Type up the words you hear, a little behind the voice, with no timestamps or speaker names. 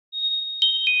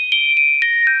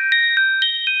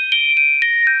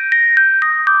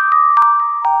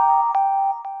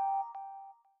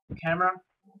Camera,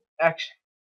 action.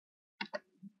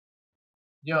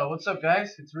 Yo, what's up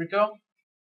guys? It's Riko,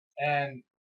 and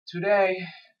today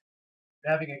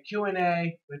we're having a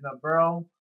Q&A with my bro,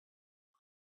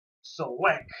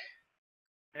 Soeek.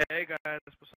 Hey guys,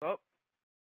 what's up?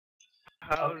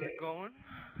 How's Okay, it going?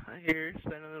 I'm here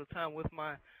spending a little time with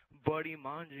my buddy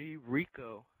Manji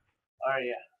Riko. alright,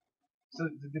 yeah. So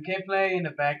the gameplay in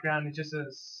the background is just a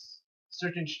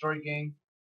certain story game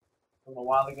from a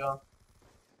while ago.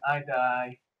 I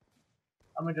die.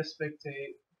 I'm gonna just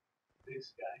spectate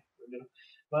this guy for a little.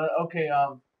 But okay,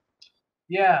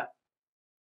 yeah,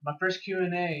 my first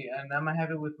Q&A, and I'm gonna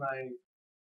have it with my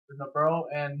bro,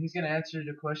 and he's gonna answer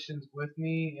the questions with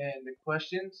me. And the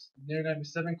questions, there are gonna be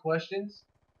 7 questions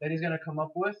that he's gonna come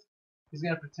up with. He's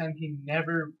gonna pretend he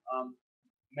never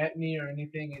met me or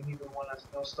anything, and he don't want us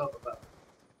to know stuff about me.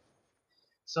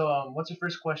 So what's your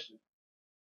first question?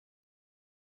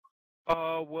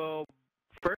 Well,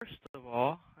 first of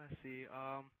all, let's see.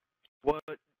 What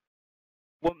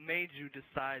what made you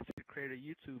decide to create a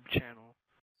YouTube channel?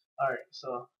 All right,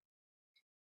 so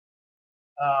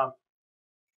um,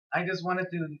 I just wanted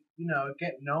to,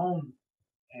 get known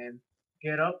and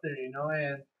get up there,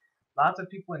 and lots of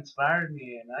people inspired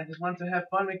me, and I just wanted to have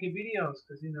fun making videos,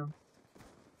 because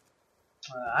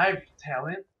I have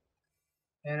talent,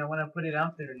 and I want to put it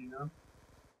out there.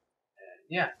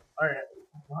 Yeah. All right.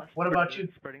 What about you?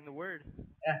 Spreading the word.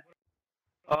 Yeah.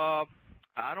 Uh,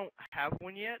 I don't have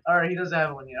one yet, All right. He doesn't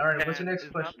have one yet. All right. What's your and next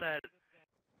it's not question? that.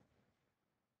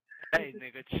 Hey,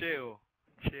 nigga, chill,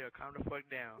 calm the fuck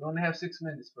down. You only have 6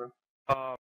 minutes, bro.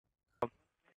 Uh,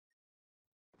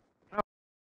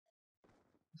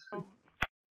 oh,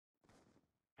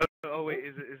 oh wait,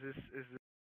 is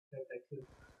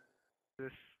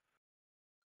this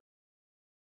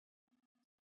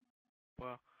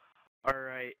well? All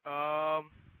right.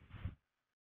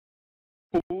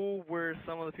 Who were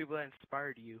some of the people that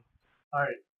inspired you? All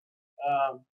right.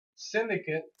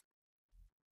 Syndicate,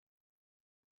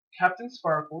 Captain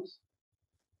Sparkles,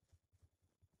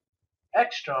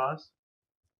 Extras,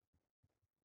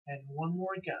 and one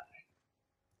more guy.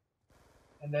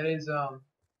 And that is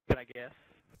Can I guess?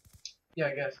 yeah,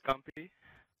 I guess. Scumpy.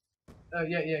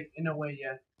 Yeah, in a way,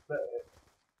 yeah.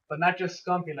 But not just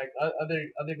Scumpy, like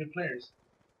other good players.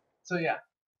 So yeah,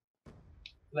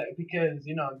 like because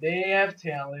they have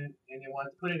talent and they want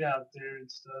to put it out there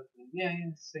and stuff. And yeah,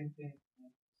 same thing.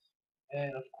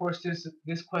 And of course, this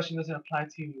question doesn't apply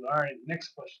to you. All right, next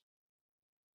question.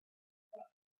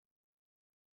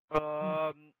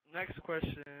 Next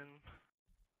question.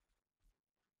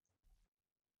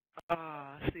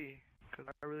 Let's see, because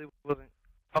I really wasn't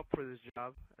up for this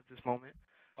job at this moment.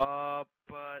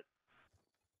 But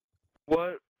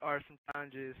what are some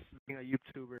challenges being a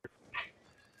YouTuber?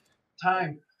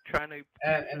 Time Trying to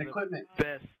and capture the equipment.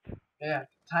 best. Yeah,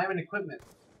 time and equipment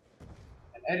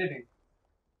and editing.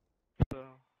 So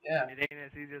Yeah, it ain't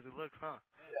as easy as it looks, huh?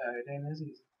 yeah, it ain't as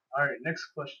easy. All right, next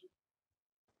question.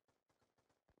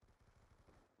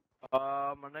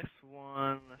 My next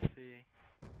one. Let's see.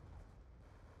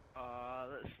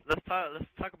 Let's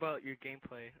talk about your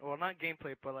gameplay. Well, not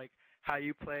gameplay, but like how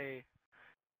you play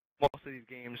most of these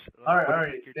games. All Like, right, what all is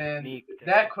right. like your Then technique that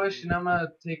that you question use? I'm gonna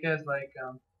take as like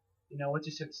what's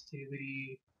your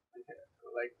sensitivity,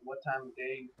 like what time of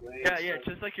day you play and Yeah, stuff.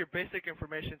 just like your basic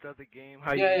information of the game,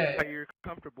 Yeah, yeah, how yeah. you're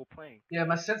comfortable playing. Yeah,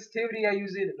 my sensitivity, I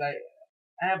use it like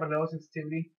I have a low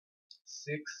sensitivity,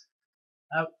 6.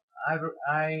 I I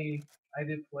I I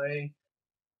did play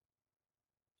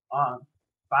on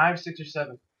 5, 6, or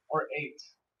 7 or 8,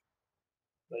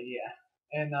 but yeah,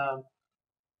 and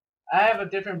I have a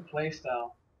different play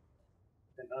style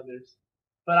than others.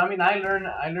 But I mean, I learned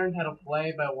how to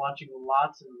play by watching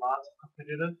lots and lots of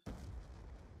competitive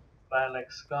by like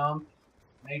Scump,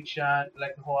 Nate Shot,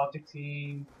 like the whole Optic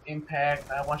team, Impact.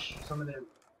 I watched some of their,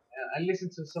 I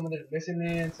listened to some of their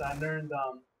listenings. I learned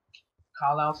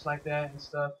call outs like that and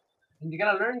stuff. And you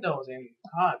gotta learn those and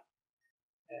COD.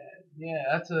 Yeah,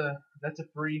 that's a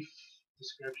brief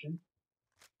description.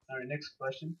 All right, next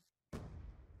question.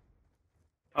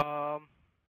 Um,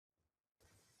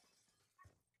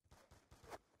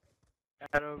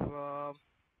 out of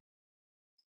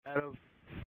out of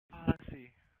let's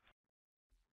see.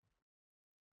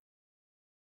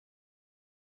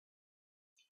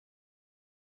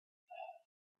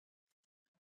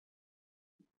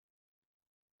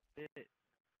 It,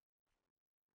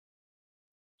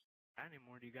 any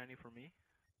more? Do you got any for me?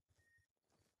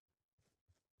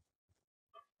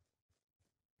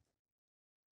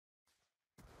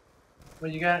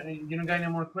 Well, you don't got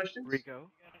any more questions?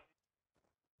 Rico?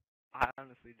 I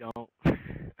honestly don't.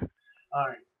 All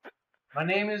right. My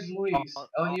name is Luis. Luis.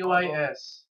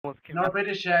 Almost came No out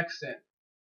British accent.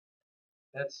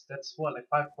 That's what, like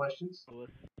 5 questions? with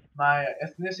My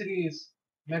ethnicity is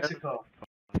yeah, Mexico.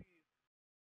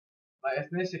 My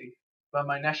ethnicity. But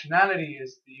my nationality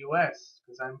is the US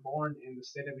because I'm born in the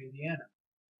state of Indiana.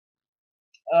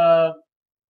 Uh,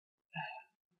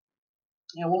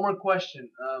 yeah, one more question.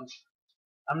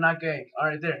 I'm not gay. All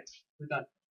right, there, we're done.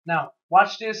 Now,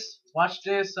 watch this. Watch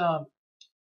this round.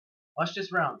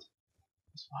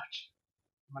 Just watch.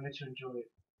 I'm gonna let you enjoy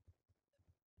it.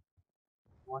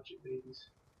 Watch it, babies.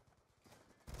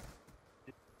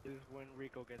 this is when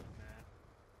Riko gets mad.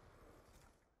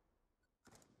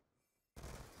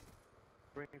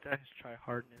 Brings out his try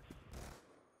hardness.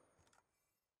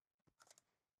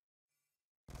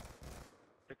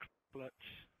 The clutch.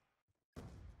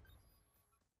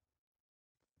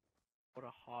 What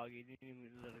a hog, he didn't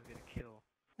even let us get a kill.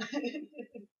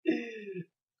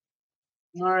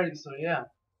 All right, so yeah,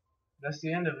 that's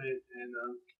the end of it, and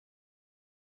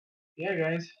yeah,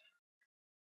 guys,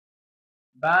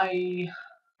 bye.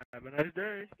 Have a nice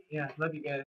day. Yeah, love you guys.